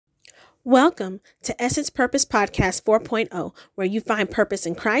Welcome to Essence Purpose Podcast 4.0, where you find purpose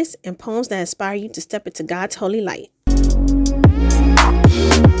in Christ and poems that inspire you to step into God's holy light.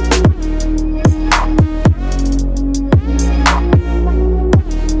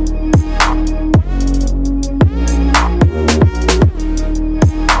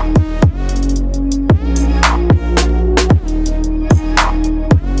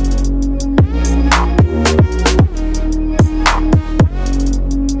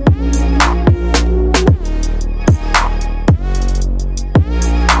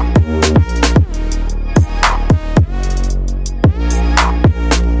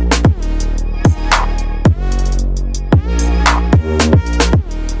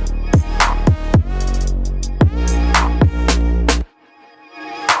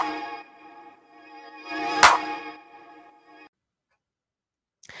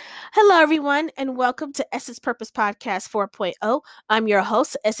 Hello, everyone, and welcome to Essence Purpose Podcast 4.0. I'm your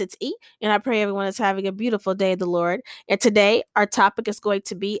host, Essence E, and I pray everyone is having a beautiful day of the Lord. And today, our topic is going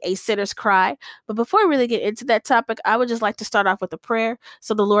to be a sinner's cry. But before we really get into that topic, I would just like to start off with a prayer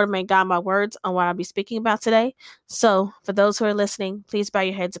so the Lord may guide my words on what I'll be speaking about today. So, for those who are listening, please bow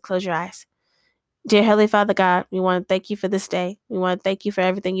your heads and close your eyes. Dear Heavenly Father God, we want to thank you for this day. We want to thank you for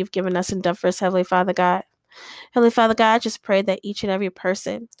everything you've given us and done for us, Heavenly Father God. Heavenly Father God, I just pray that each and every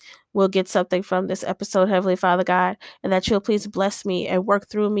person will get something from this episode, Heavenly Father God, and that you'll please bless me and work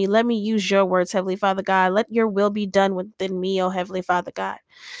through me. Let me use your words, Heavenly Father God. Let your will be done within me, oh Heavenly Father God.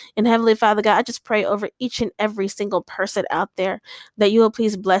 And Heavenly Father God, I just pray over each and every single person out there that you will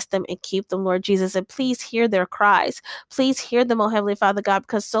please bless them and keep them, Lord Jesus, and please hear their cries. Please hear them, oh Heavenly Father God,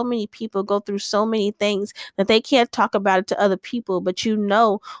 because so many people go through so many things that they can't talk about it to other people, but you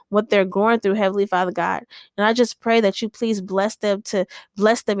know what they're going through, Heavenly Father God. And I just pray that you please bless them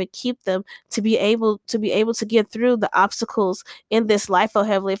and keep them to be able to get through the obstacles in this life, oh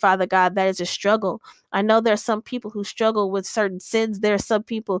Heavenly Father God, that is a struggle. I know there are some people who struggle with certain sins. There are some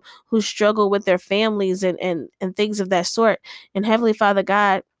people who struggle with their families and things of that sort. And Heavenly Father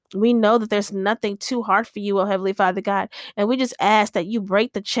God, we know that there's nothing too hard for you, oh Heavenly Father God. And we just ask that you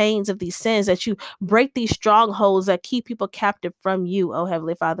break the chains of these sins, that you break these strongholds that keep people captive from you, oh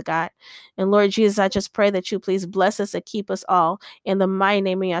Heavenly Father God. And Lord Jesus, I just pray that you please bless us and keep us all in the mighty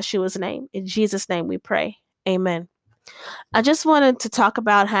name of Yeshua's name. In Jesus' name we pray. Amen. I just wanted to talk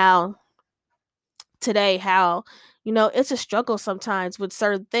about how it's a struggle sometimes with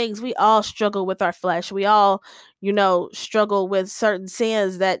certain things. We all struggle with our flesh. We all struggle with certain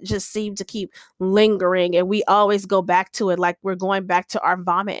sins that just seem to keep lingering, and we always go back to it like we're going back to our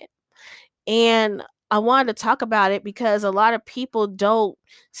vomit. And I wanted to talk about it because a lot of people don't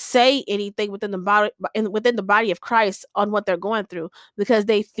say anything within the body of Christ on what they're going through, because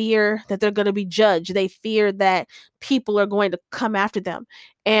they fear that they're going to be judged. They fear that people are going to come after them.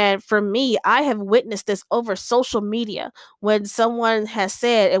 And for me, I have witnessed this over social media when someone has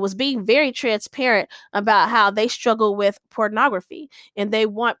said, it was being very transparent about how they struggle with pornography and they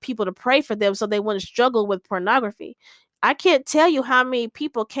want people to pray for them so they wouldn't struggle with pornography. I can't tell you how many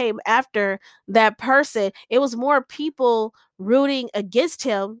people came after that person. It was more people rooting against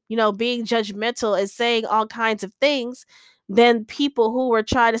him, being judgmental and saying all kinds of things than people who were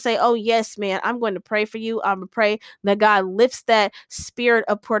trying to say, oh, yes, man, I'm going to pray for you. I'm going to pray that God lifts that spirit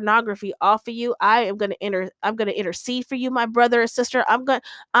of pornography off of you. I'm going to intercede for you, my brother or sister. I'm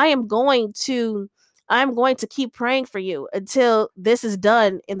going to keep praying for you until this is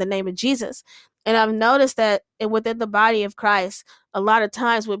done in the name of Jesus. And I've noticed that within the body of Christ, a lot of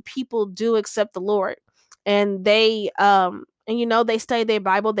times when people do accept the Lord and they study their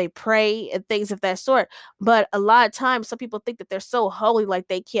Bible, they pray and things of that sort. But a lot of times, some people think that they're so holy, like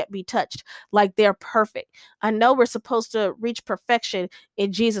they can't be touched, like they're perfect. I know we're supposed to reach perfection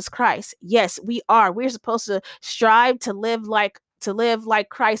in Jesus Christ. Yes, we are. We're supposed to strive to live like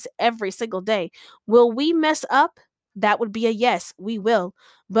Christ every single day. Will we mess up? That would be a yes, we will.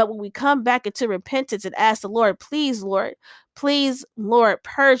 But when we come back into repentance and ask the Lord, please, Lord,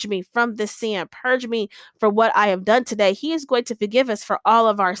 purge me from this sin, purge me for what I have done today, He is going to forgive us for all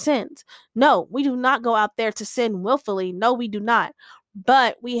of our sins. No, we do not go out there to sin willfully. No, we do not.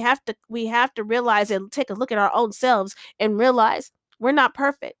 But we have to realize and take a look at our own selves and realize we're not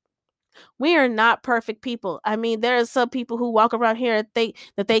perfect. We are not perfect people. I mean, there are some people who walk around here and think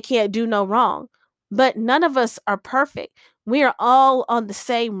that they can't do no wrong, but none of us are perfect. We are all on the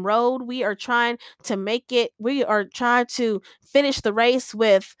same road. We are trying to make it. We are trying to finish the race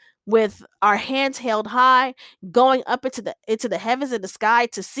with our hands held high, going up into the heavens and the sky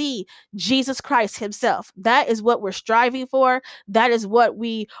to see Jesus Christ himself. That is what we're striving for. That is what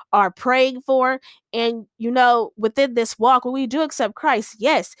we are praying for. And, within this walk, when we do accept Christ,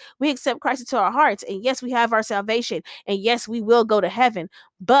 yes, we accept Christ into our hearts. And yes, we have our salvation. And yes, we will go to heaven.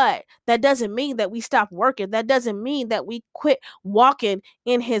 But that doesn't mean that we stop working. That doesn't mean that we quit walking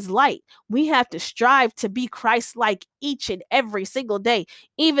in his light. We have to strive to be Christ-like each and every single day,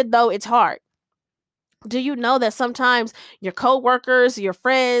 even though it's hard. Do you know that sometimes your coworkers, your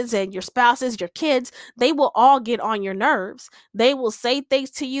friends, and your spouses, your kids, they will all get on your nerves. They will say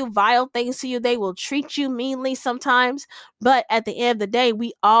things to you, vile things to you. They will treat you meanly sometimes. But at the end of the day,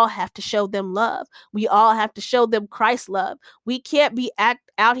 we all have to show them love. We all have to show them Christ love. We can't be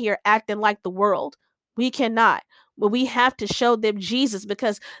out here acting like the world. We cannot. But we have to show them Jesus,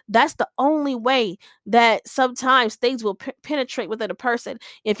 because that's the only way that sometimes things will penetrate within a person.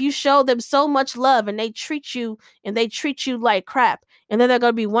 If you show them so much love and they treat you like crap, and then they're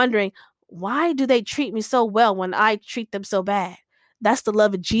going to be wondering, why do they treat me so well when I treat them so bad? That's the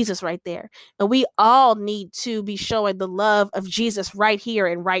love of Jesus right there. And we all need to be showing the love of Jesus right here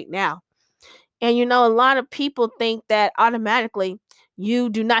and right now. And a lot of people think that automatically you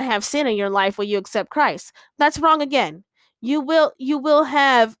do not have sin in your life when you accept Christ. That's wrong again. You will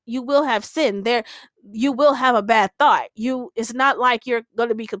have sin. There you will have a bad thought. It's not like you're going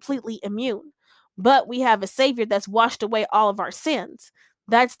to be completely immune. But we have a savior that's washed away all of our sins.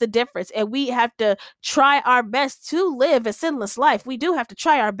 That's the difference. And we have to try our best to live a sinless life. We do have to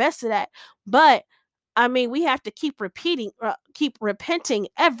try our best at that. But we have to keep repenting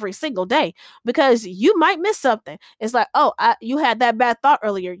every single day, because you might miss something. It's like, oh, you had that bad thought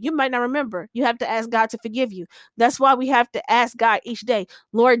earlier. You might not remember. You have to ask God to forgive you. That's why we have to ask God each day,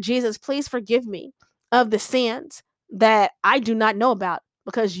 Lord Jesus, please forgive me of the sins that I do not know about,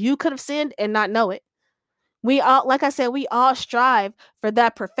 because you could have sinned and not know it. We all, like I said, we all strive for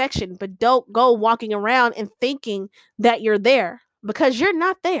that perfection, but don't go walking around and thinking that you're there, because you're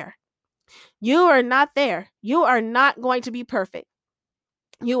not there. You are not there. You are not going to be perfect.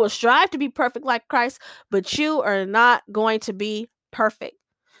 You will strive to be perfect like Christ, but you are not going to be perfect.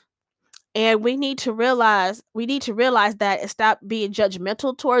 And we need to realize that, and stop being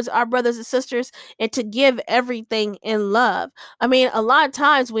judgmental towards our brothers and sisters, and to give everything in love. A lot of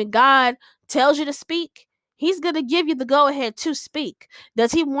times when God tells you to speak, he's going to give you the go ahead to speak.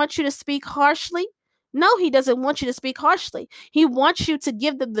 Does he want you to speak harshly? No, he doesn't want you to speak harshly. He wants you to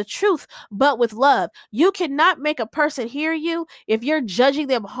give them the truth, but with love. You cannot make a person hear you if you're judging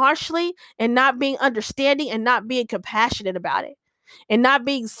them harshly and not being understanding and not being compassionate about it, and not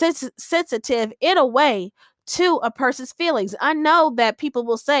being sensitive in a way to a person's feelings. I know that people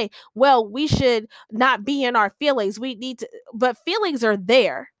will say, well, we should not be in our feelings. We need to, but feelings are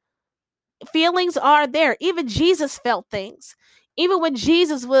there. Feelings are there. Even Jesus felt things. Even when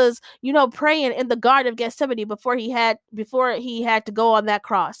Jesus was, praying in the Garden of Gethsemane before he had to go on that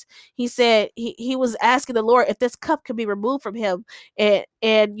cross, he said he was asking the Lord if this cup could be removed from him, and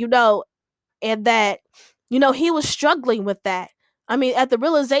that he was struggling with that. At the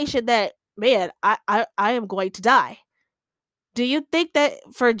realization that, man, I am going to die. Do you think that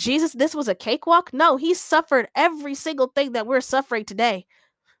for Jesus this was a cakewalk? No, he suffered every single thing that we're suffering today,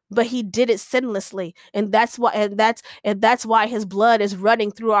 but he did it sinlessly, and that's why his blood is running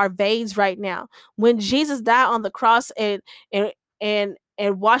through our veins right now. When Jesus died on the cross and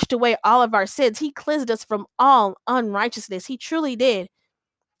washed away all of our sins, he cleansed us from all unrighteousness. He truly did.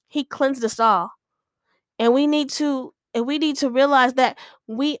 He cleansed us all. And we need to realize that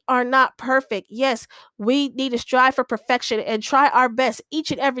we are not perfect. Yes, we need to strive for perfection and try our best each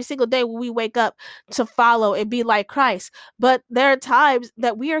and every single day when we wake up to follow and be like Christ. But there are times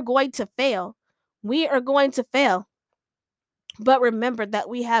that we are going to fail. We are going to fail. But remember that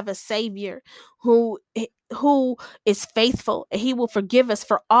we have a Savior who is faithful, and he will forgive us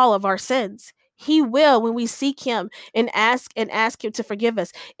for all of our sins. He will, when we seek him and ask him to forgive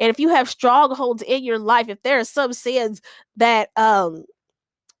us. And if you have strongholds in your life, if there are some sins that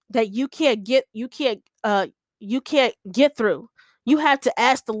you can't get through, you have to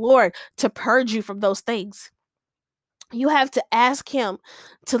ask the Lord to purge you from those things. You have to ask him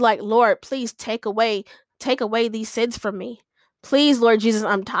to, Lord, please take away these sins from me. Please, Lord Jesus,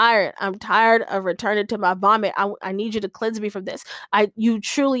 I'm tired. I'm tired of returning to my vomit. I need you to cleanse me from this. You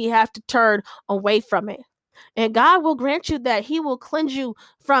truly have to turn away from it. And God will grant you that. He will cleanse you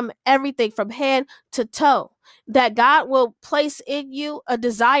from everything, from head to toe. That God will place in you a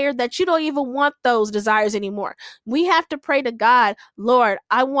desire that you don't even want those desires anymore. We have to pray to God, Lord,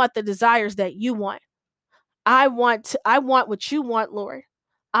 I want the desires that you want. I want what you want, Lord.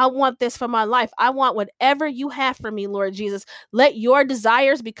 I want this for my life. I want whatever you have for me, Lord Jesus. Let your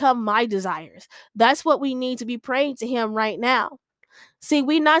desires become my desires. That's what we need to be praying to him right now. See,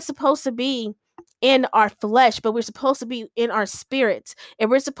 we're not supposed to be in our flesh, but we're supposed to be in our spirits. And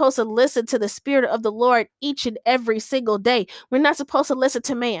we're supposed to listen to the Spirit of the Lord each and every single day. We're not supposed to listen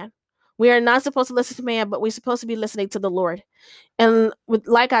to man. We are not supposed to listen to man, but we're supposed to be listening to the Lord. And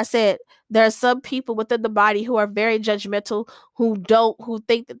like I said, there are some people within the body who are very judgmental, who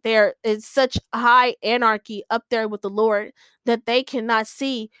think that there is such high anarchy up there with the Lord that they cannot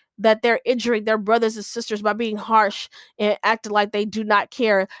see that they're injuring their brothers and sisters by being harsh and acting like they do not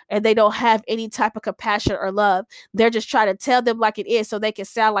care and they don't have any type of compassion or love. They're just trying to tell them like it is so they can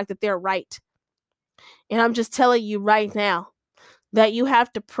sound like that they're right. And I'm just telling you right now that you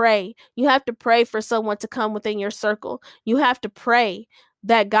have to pray. You have to pray for someone to come within your circle. You have to pray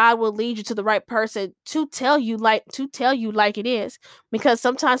that God will lead you to the right person to tell you like it is, because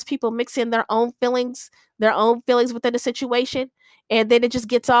sometimes people mix in their own feelings within the situation, and then it just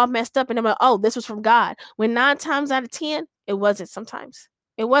gets all messed up and I'm like, oh, this was from God, when 9 times out of 10 it wasn't. Sometimes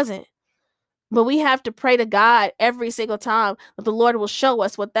it wasn't. But we have to pray to God every single time that the Lord will show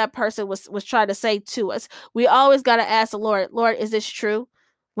us what that person was trying to say to us. We always got to ask the Lord, Lord, is this true?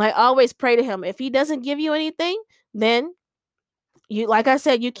 Like, always pray to him. If he doesn't give you anything, then you, like I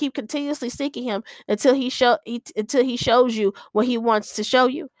said, you keep continuously seeking him until he shows you what he wants to show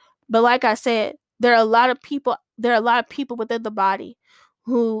you. But like I said, there are a lot of people within the body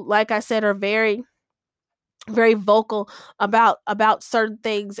who, like I said, are very very vocal about certain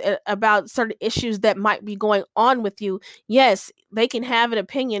things, about certain issues that might be going on with you. Yes, they can have an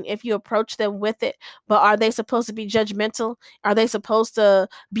opinion if you approach them with it, but are they supposed to be judgmental? Are they supposed to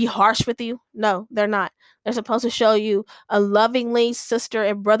be harsh with you? No, they're not. They're supposed to show you a lovingly sister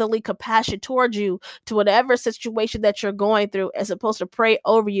and brotherly compassion towards you, to whatever situation that you're going through, as opposed to pray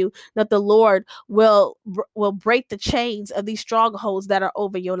over you that the Lord will break the chains of these strongholds that are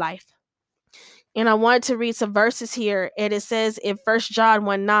over your life. And I wanted to read some verses here. And it says in 1 John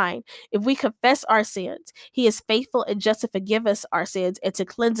 1:9, if we confess our sins, he is faithful and just to forgive us our sins and to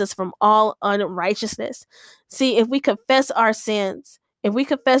cleanse us from all unrighteousness. See, if we confess our sins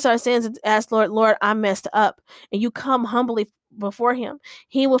and ask Lord, I messed up, and you come humbly before him,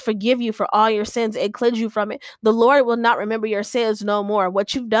 he will forgive you for all your sins and cleanse you from it. The Lord will not remember your sins no more.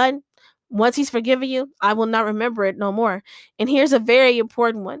 What you've done, once he's forgiven you, I will not remember it no more. And here's a very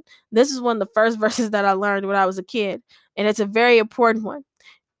important one. This is one of the first verses that I learned when I was a kid, and it's a very important one.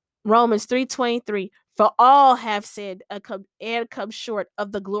 Romans 3:23, for all have sinned and come short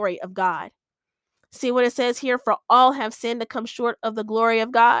of the glory of God. See what it says here? For all have sinned and come short of the glory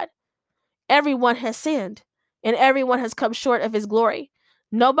of God. Everyone has sinned, and everyone has come short of his glory.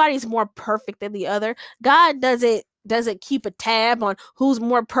 Nobody's more perfect than the other. God doesn't keep a tab on who's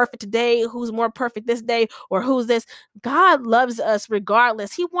more perfect today, who's more perfect this day, or who's this. God loves us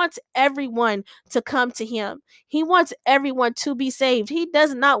regardless. He wants everyone to come to him. He wants everyone to be saved. He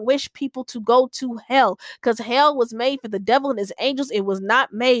does not wish people to go to hell, because hell was made for the devil and his angels. It was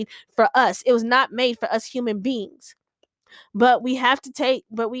not made for us. It was not made for us human beings. But we have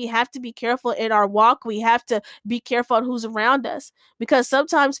to be careful in our walk. We have to be careful on who's around us, because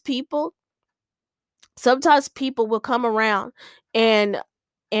sometimes people will come around and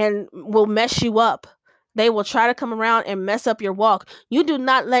will mess you up. They will try to come around and mess up your walk. You do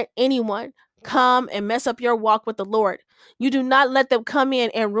not let anyone come and mess up your walk with the Lord. You do not let them come in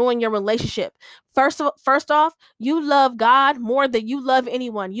and ruin your relationship. First off, you love God more than you love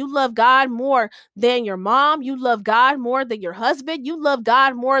anyone. You love God more than your mom. You love God more than your husband. You love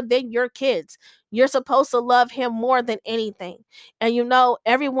God more than your kids. You're supposed to love him more than anything. And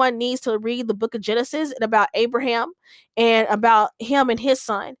everyone needs to read the book of Genesis and about Abraham and about him and his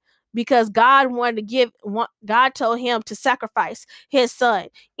son, because God told him to sacrifice his son,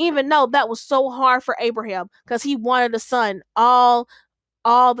 even though that was so hard for Abraham, because he wanted a son all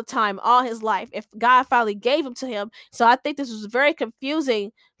the time, all his life. If God finally gave him to him. So I think this was very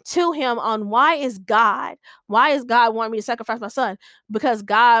confusing to him on why is God wanting me to sacrifice my son? Because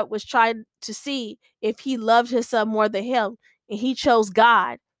God was trying to see if he loved his son more than him, and he chose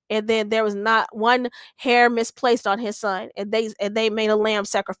God. And then there was not one hair misplaced on his son, and they made a lamb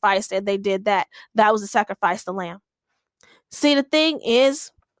sacrifice, and they did that. That was the sacrifice, the lamb. See, the thing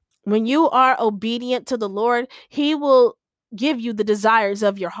is, when you are obedient to the Lord, he will give you the desires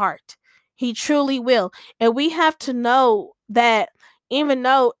of your heart. He truly will. And we have to know that, even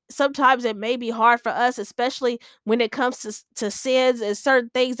though sometimes it may be hard for us, especially when it comes to sins and certain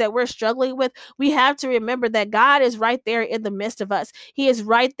things that we're struggling with, we have to remember that God is right there in the midst of us. He is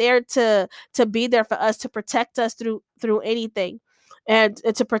right there to be there for us, to protect us through anything, and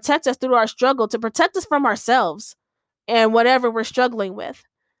to protect us through our struggle, to protect us from ourselves and whatever we're struggling with.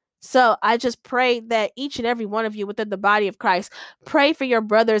 So I just pray that each and every one of you within the body of Christ, pray for your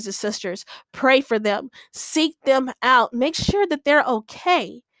brothers and sisters, pray for them, seek them out, make sure that they're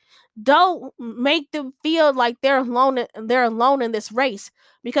okay. Don't make them feel like they're alone in this race,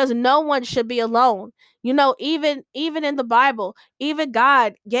 because no one should be alone. Even in the Bible, even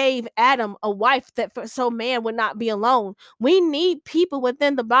God gave Adam a wife so man would not be alone. We need people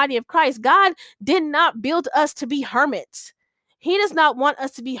within the body of Christ. God did not build us to be hermits. He does not want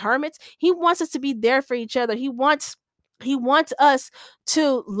us to be hermits. He wants us to be there for each other. He wants us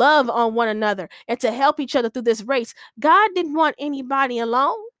to love on one another and to help each other through this race. God didn't want anybody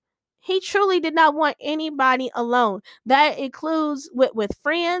alone. He truly did not want anybody alone. That includes with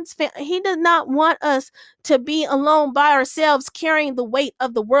friends. He does not want us to be alone by ourselves, carrying the weight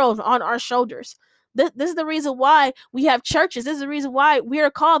of the world on our shoulders. This is the reason why we have churches. This is the reason why we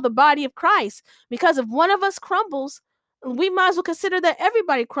are called the body of Christ. Because if one of us crumbles, we might as well consider that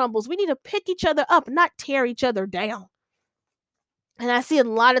everybody crumbles. We need to pick each other up, not tear each other down. And I see a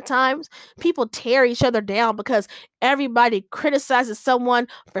lot of times people tear each other down because everybody criticizes someone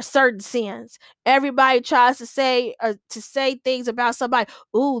for certain sins. Everybody tries to say things about somebody.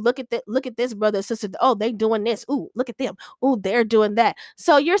 Ooh, look at this brother and sister. Oh, they doing this. Ooh, look at them. Ooh, they're doing that.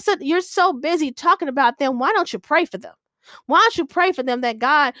 So you're so busy talking about them. Why don't you pray for them? Why don't you pray for them that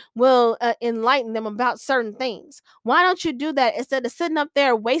God will enlighten them about certain things? Why don't you do that instead of sitting up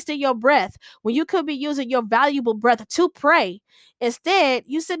there wasting your breath when you could be using your valuable breath to pray? Instead,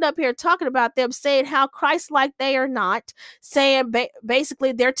 you sitting up here talking about them, saying how Christ-like they are not, saying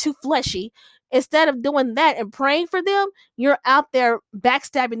basically they're too fleshy. Instead of doing that and praying for them, you're out there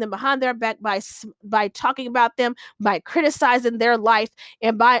backstabbing them behind their back by talking about them, by criticizing their life,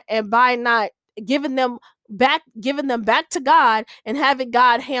 and by not giving them back to God and having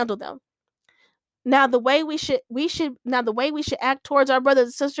God handle them. Now the way we should act towards our brothers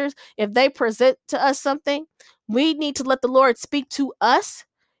and sisters, if they present to us something, we need to let the Lord speak to us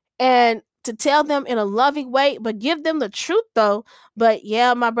and to tell them in a loving way, but give them the truth though. But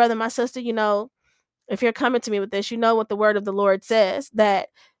yeah, my brother, my sister, if you're coming to me with this, you know what the word of the Lord says, that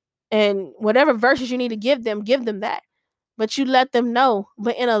and whatever verses you need to give them that. But you let them know,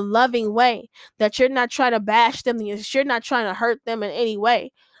 but in a loving way, that you're not trying to bash them, you're not trying to hurt them in any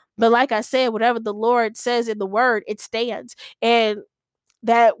way. But like I said, whatever the Lord says in the word, it stands. And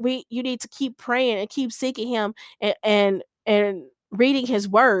that you need to keep praying and keep seeking him, and reading his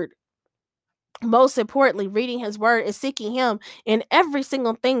word. Most importantly, reading his word is seeking him in every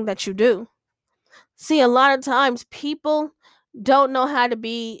single thing that you do. See, a lot of times people don't know how to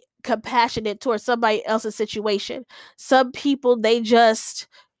be compassionate towards somebody else's situation. Some people, they just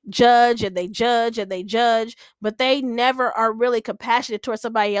judge and they judge and they judge, but they never are really compassionate towards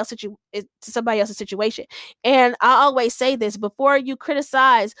somebody else's situation. And I always say this: before you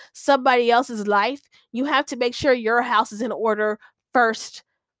criticize somebody else's life, you have to make sure your house is in order first.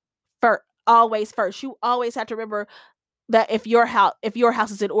 Always first. You always have to remember that if your house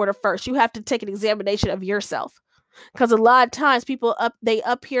is in order first, you have to take an examination of yourself. Because a lot of times people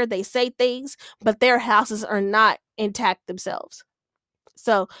up here, they say things, but their houses are not intact themselves.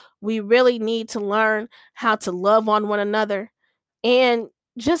 So we really need to learn how to love on one another, and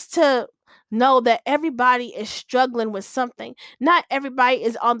just to know that everybody is struggling with something. Not everybody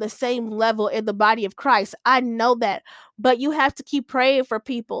is on the same level in the body of Christ. I know that. But you have to keep praying for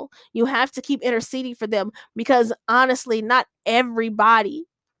people. You have to keep interceding for them, because honestly, not everybody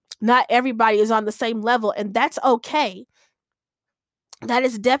is on the same level, and that's okay. That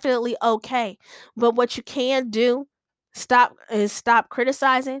is definitely okay. But what you can do, stop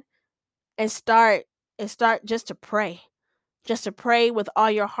criticizing, and start just to pray. Just to pray with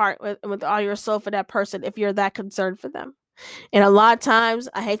all your heart, with all your soul for that person, if you're that concerned for them. And a lot of times,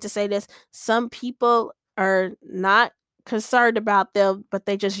 I hate to say this, some people are not concerned about them, but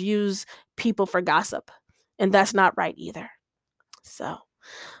they just use people for gossip. And that's not right either. So,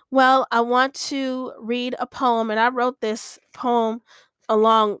 well, I want to read a poem, and I wrote this poem a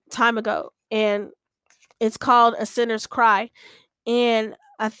long time ago, and it's called A Sinner's Cry. And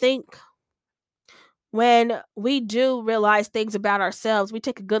I think when we do realize things about ourselves, we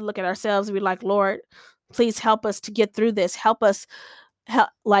take a good look at ourselves and we're like, Lord, please help us to get through this.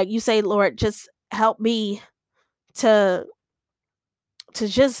 Like you say, Lord, just help me to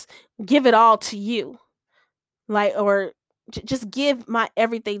just give it all to you. Like, or just give my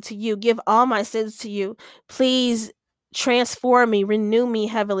everything to you, give all my sins to you. Please transform me, renew me,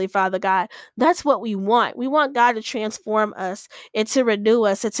 Heavenly Father God. That's what we want. We want God to transform us and to renew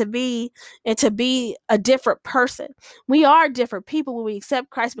us, and to be a different person. We are different people when we accept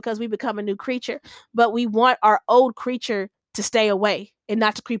Christ, because we become a new creature, but we want our old creature to stay away and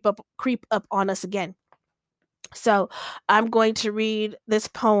not to creep up on us again. So I'm going to read this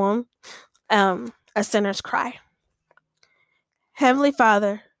poem, A Sinner's Cry. Heavenly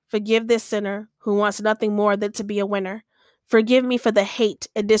Father, forgive this sinner who wants nothing more than to be a winner. Forgive me for the hate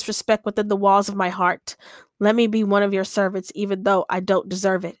and disrespect within the walls of my heart. Let me be one of your servants, even though I don't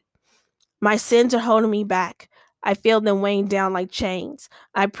deserve it. My sins are holding me back. I feel them weighing down like chains.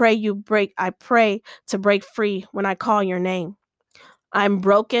 I pray to break free when I call your name. I'm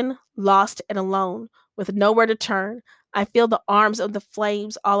broken, lost, and alone, with nowhere to turn. I feel the arms of the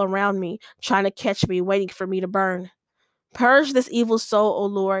flames all around me, trying to catch me, waiting for me to burn. Purge this evil soul, O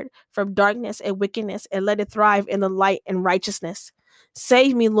Lord, from darkness and wickedness, and let it thrive in the light and righteousness.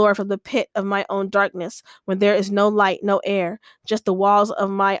 Save me, Lord, from the pit of my own darkness, when there is no light, no air, just the walls of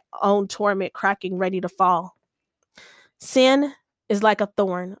my own torment cracking, ready to fall. Sin is like a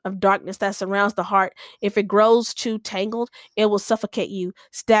thorn of darkness that surrounds the heart. If it grows too tangled, it will suffocate you,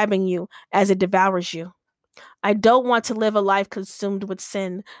 stabbing you as it devours you. I don't want to live a life consumed with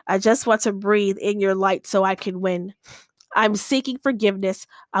sin. I just want to breathe in your light so I can win. I'm seeking forgiveness.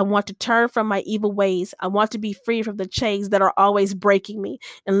 I want to turn from my evil ways. I want to be free from the chains that are always breaking me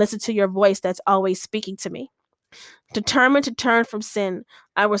and listen to your voice that's always speaking to me. Determined to turn from sin,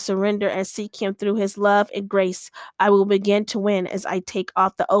 I will surrender and seek him through his love and grace. I will begin to win as I take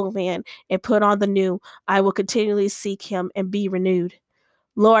off the old man and put on the new. I will continually seek him and be renewed.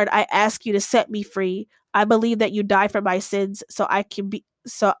 Lord, I ask you to set me free. I believe that you died for my sins so I can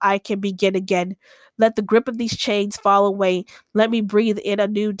begin again. Let the grip of these chains fall away. Let me breathe in a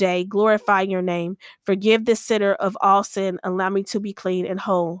new day, glorifying your name. Forgive this sinner of all sin. Allow me to be clean and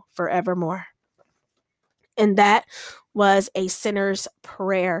whole forevermore. And that was A Sinner's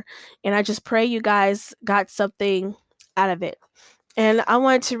Prayer. And I just pray you guys got something out of it. And I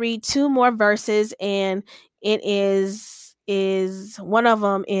want to read two more verses, and it is one of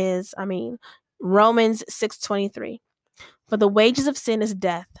them is Romans 6:23. For the wages of sin is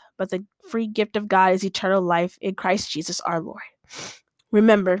death, but the free gift of God is eternal life in Christ Jesus our Lord.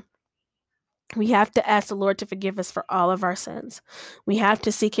 Remember, we have to ask the Lord to forgive us for all of our sins. We have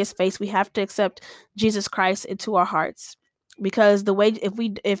to seek his face. We have to accept Jesus Christ into our hearts. Because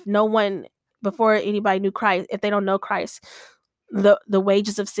if no one before anybody knew Christ, if they don't know Christ, the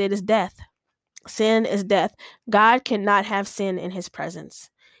wages of sin is death. Sin is death. God cannot have sin in his presence.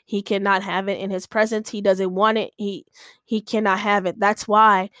 He cannot have it in his presence. He doesn't want it. He cannot have it. That's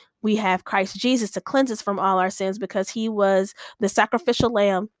why we have Christ Jesus to cleanse us from all our sins, because he was the sacrificial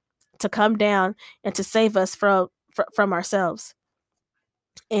lamb to come down and to save us from ourselves.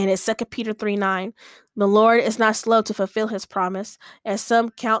 And it's 2 Peter 3:9. The Lord is not slow to fulfill his promise, as some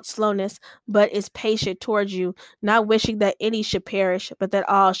count slowness, but is patient towards you, not wishing that any should perish, but that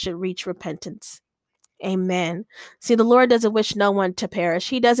all should reach repentance. Amen. See, the Lord doesn't wish no one to perish.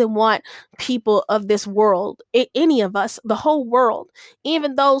 He doesn't want people of this world, any of us, the whole world,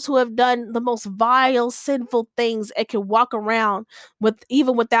 even those who have done the most vile, sinful things and can walk around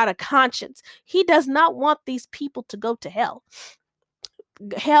even without a conscience. He does not want these people to go to hell.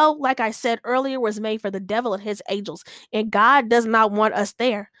 Hell, like I said earlier, was made for the devil and his angels, and God does not want us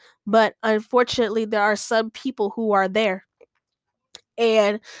there. But unfortunately, there are some people who are there.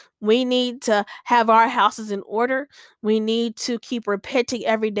 And we need to have our houses in order. We need to keep repenting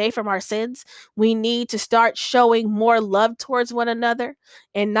every day from our sins. We need to start showing more love towards one another,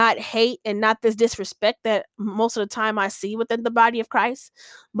 and not hate and not this disrespect that most of the time I see within the body of Christ.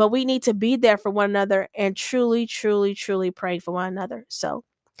 But we need to be there for one another and truly, truly, truly pray for one another. So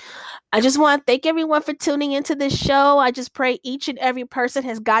I just want to thank everyone for tuning into this show. I just pray each and every person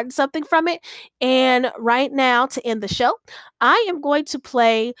has gotten something from it. And right now, to end the show, I am going to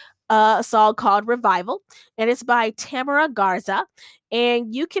play a song called Revival, and it's by Tamara Garza.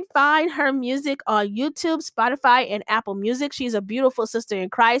 And you can find her music on YouTube, Spotify, and Apple Music. She's a beautiful sister in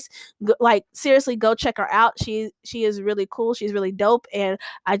Christ. Seriously, go check her out. She is really cool. She's really dope. And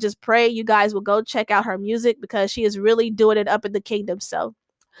I just pray you guys will go check out her music, because she is really doing it up in the kingdom. So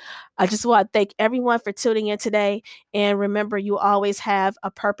I just want to thank everyone for tuning in today. And remember, you always have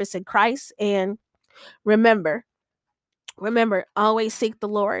a purpose in Christ. And remember, always seek the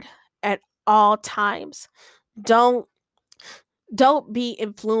Lord at all times. Don't be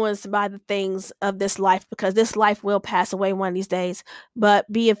influenced by the things of this life, because this life will pass away one of these days,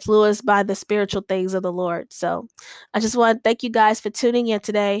 but be influenced by the spiritual things of the Lord. So I just want to thank you guys for tuning in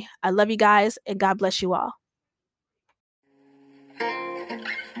today. I love you guys, and God bless you all.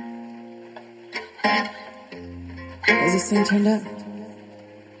 Has this thing turned up?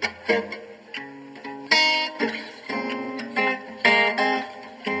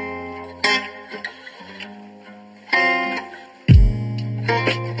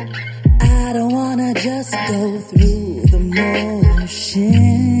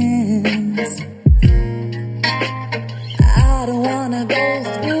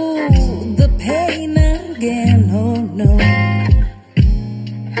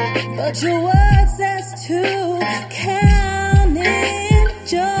 But your word says to count in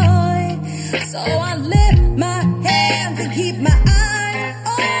joy. So I lift my hands and keep my eyes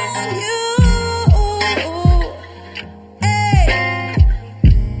on you. Hey.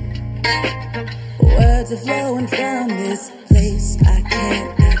 Words are flowing from this place I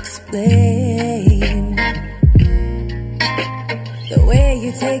can't explain. The way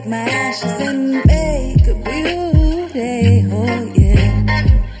you take my ashes and make a beauty, oh yeah.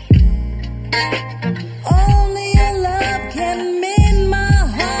 Only your love can mend my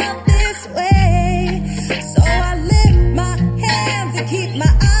heart this way. So I lift my hands and keep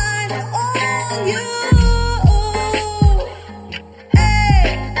my eyes on you. Hey.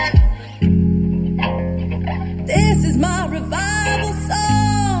 This is my revival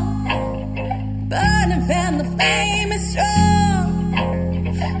song. Burn and fan the flame is strong.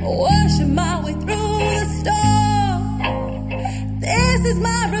 Worship my way through the storm. This is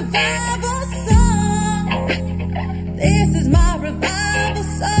my revival song. This is my revival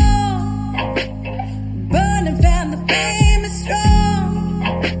song. Burn and fan the flame is strong.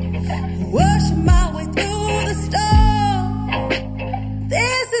 Worship my way through the storm.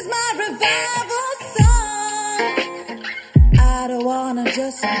 This is my revival song. I don't wanna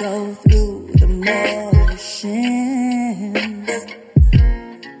just go through the motions.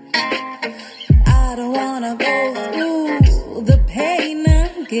 I don't wanna go through the pain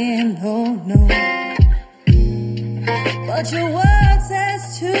again, oh no. But your word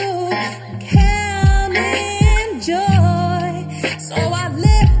says to count in joy. So I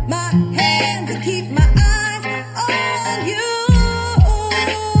lift my hands and keep my eyes on you.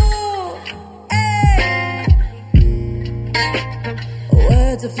 Hey.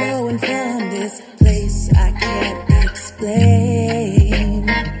 Words are flowing from this place I can't explain.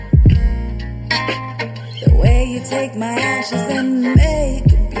 The way you take my ashes and make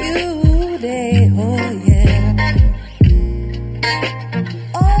a beauty, oh yeah.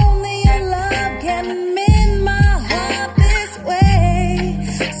 Only your love can mend my heart this way.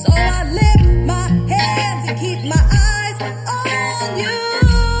 So I lift my hands and keep my eyes on you.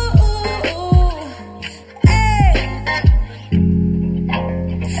 Hey.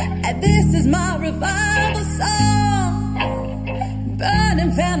 And this is my revival song. Burn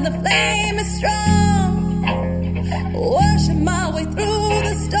and fan the flame is strong. Worship my way through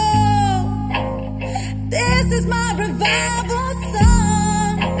the storm. This is my revival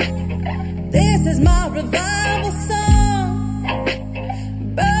song. This is my revival song.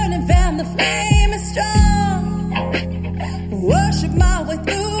 Burn and fan the flame is strong. Worship my way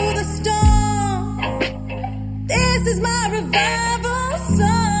through the storm. This is my revival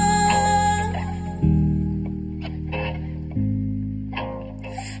song.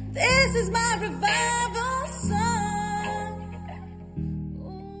 This is my revival.